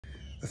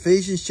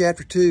Ephesians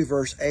chapter 2,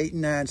 verse 8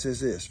 and 9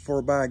 says this,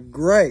 "For by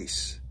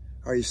grace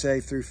are you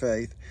saved through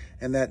faith,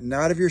 and that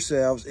not of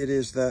yourselves, it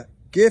is the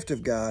gift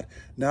of God,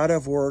 not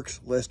of works,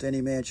 lest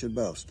any man should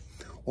boast."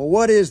 Well,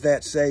 what is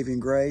that saving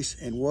grace,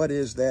 and what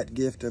is that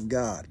gift of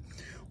God?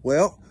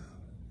 Well,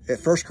 at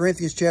 1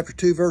 Corinthians chapter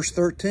 2, verse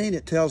 13,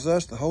 it tells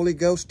us the Holy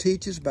Ghost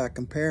teaches by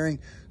comparing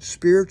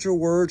spiritual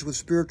words with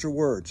spiritual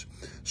words.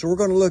 So we're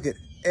going to look at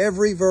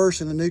every verse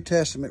in the New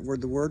Testament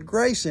with the word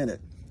grace in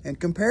it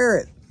and compare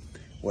it.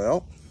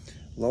 Well,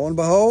 lo and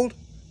behold,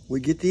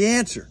 we get the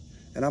answer.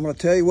 And I'm going to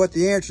tell you what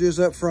the answer is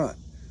up front.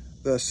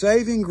 The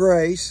saving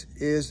grace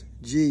is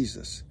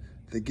Jesus.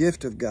 The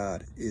gift of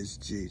God is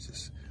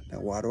Jesus. Now,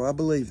 why do I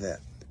believe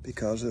that?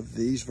 Because of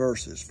these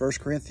verses. 1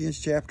 Corinthians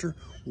chapter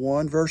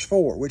 1, verse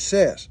 4, which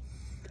says,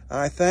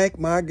 "I thank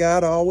my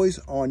God always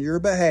on your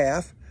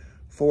behalf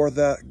for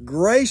the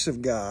grace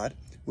of God,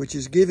 which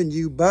is given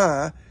you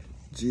by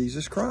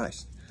Jesus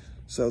Christ."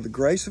 So the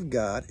grace of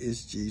God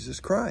is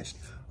Jesus Christ.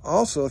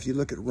 Also, if you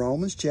look at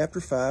Romans chapter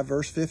 5,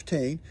 verse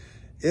 15,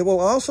 it will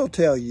also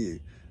tell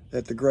you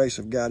that the grace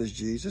of God is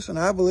Jesus. And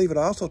I believe it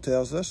also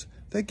tells us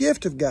the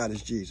gift of God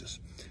is Jesus.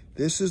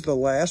 This is the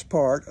last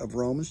part of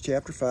Romans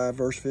chapter 5,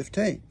 verse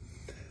 15.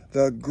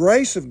 The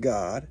grace of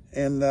God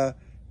and the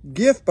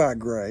gift by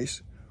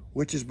grace,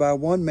 which is by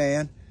one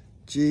man,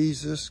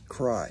 Jesus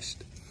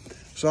Christ.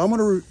 So I'm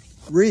going to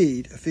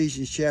read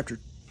Ephesians chapter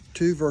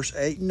 2, verse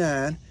 8 and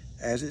 9,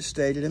 as it's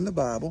stated in the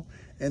Bible,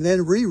 and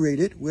then reread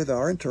it with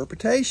our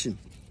interpretation.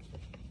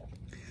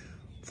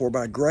 "For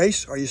by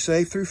grace are you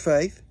saved through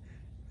faith,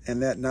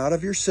 and that not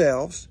of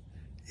yourselves.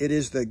 It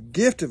is the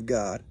gift of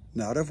God,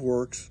 not of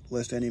works,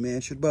 lest any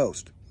man should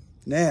boast."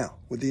 Now,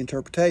 with the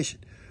interpretation.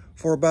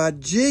 "For by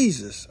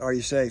Jesus are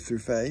you saved through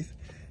faith,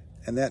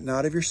 and that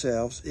not of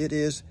yourselves. It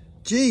is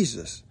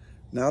Jesus,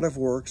 not of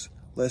works,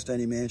 lest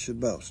any man should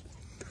boast."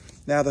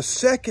 Now, the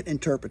second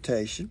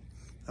interpretation,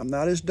 I'm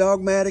not as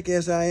dogmatic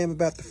as I am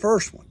about the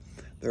first one.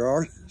 There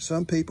are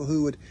some people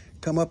who would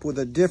come up with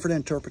a different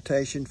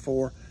interpretation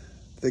for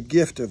the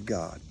gift of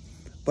God.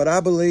 But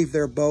I believe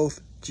they're both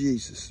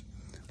Jesus.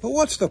 But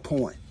what's the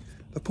point?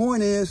 The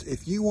point is,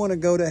 if you want to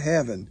go to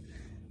heaven,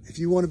 if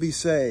you want to be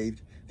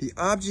saved, the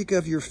object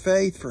of your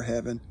faith for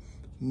heaven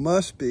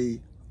must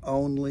be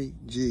only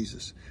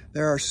Jesus.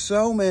 There are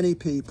so many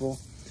people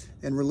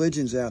and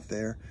religions out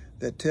there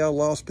that tell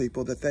lost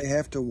people that they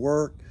have to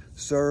work,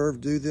 serve,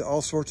 do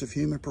all sorts of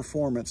human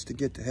performance to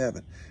get to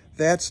heaven.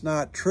 That's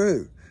not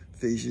true.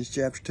 Ephesians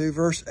chapter 2,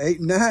 verse 8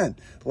 and 9.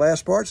 The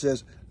last part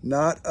says,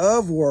 "not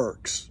of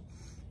works."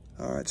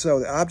 All right, so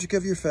the object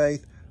of your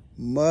faith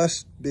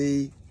must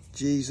be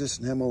Jesus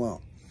and Him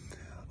alone.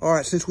 All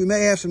right, since we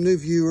may have some new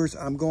viewers,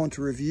 I'm going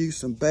to review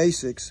some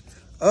basics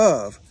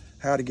of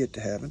how to get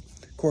to heaven.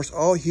 Of course,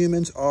 all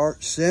humans are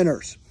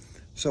sinners,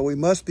 so we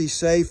must be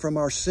saved from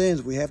our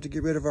sins. We have to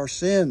get rid of our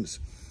sins.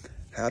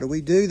 How do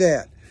we do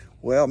that?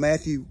 Well,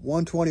 Matthew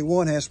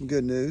 1:21 has some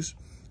good news,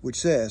 which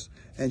says,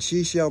 "And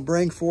she shall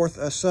bring forth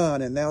a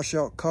son, and thou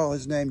shalt call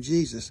his name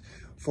Jesus,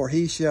 for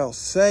he shall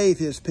save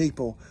his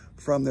people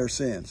from their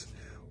sins."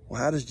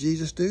 Well, how does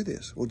Jesus do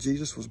this? Well,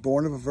 Jesus was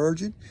born of a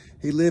virgin.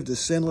 He lived a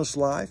sinless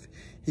life.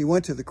 He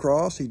went to the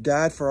cross. He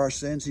died for our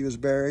sins. He was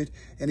buried,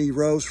 and he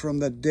rose from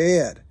the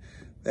dead.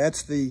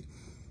 That's the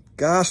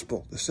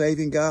gospel, the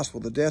saving gospel,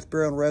 the death,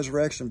 burial, and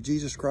resurrection of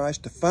Jesus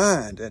Christ,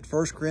 defined at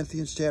 1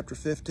 Corinthians chapter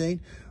 15,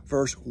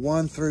 verse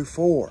 1 through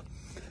 4.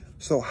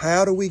 So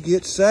how do we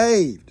get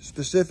saved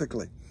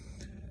specifically?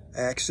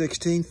 Acts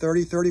 16,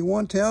 30,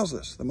 31 tells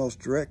us the most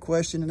direct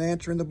question and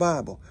answer in the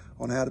Bible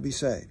on how to be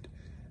saved.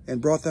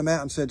 "And brought them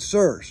out and said,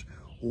 Sirs,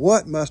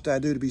 what must I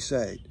do to be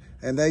saved?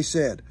 And they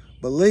said,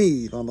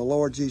 Believe on the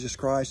Lord Jesus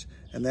Christ,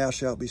 and thou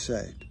shalt be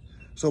saved."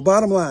 So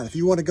bottom line, if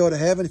you want to go to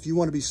heaven, if you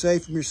want to be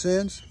saved from your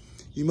sins,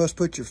 you must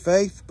put your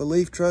faith,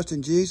 belief, trust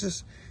in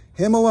Jesus,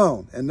 Him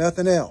alone, and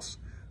nothing else,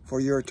 for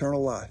your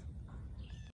eternal life.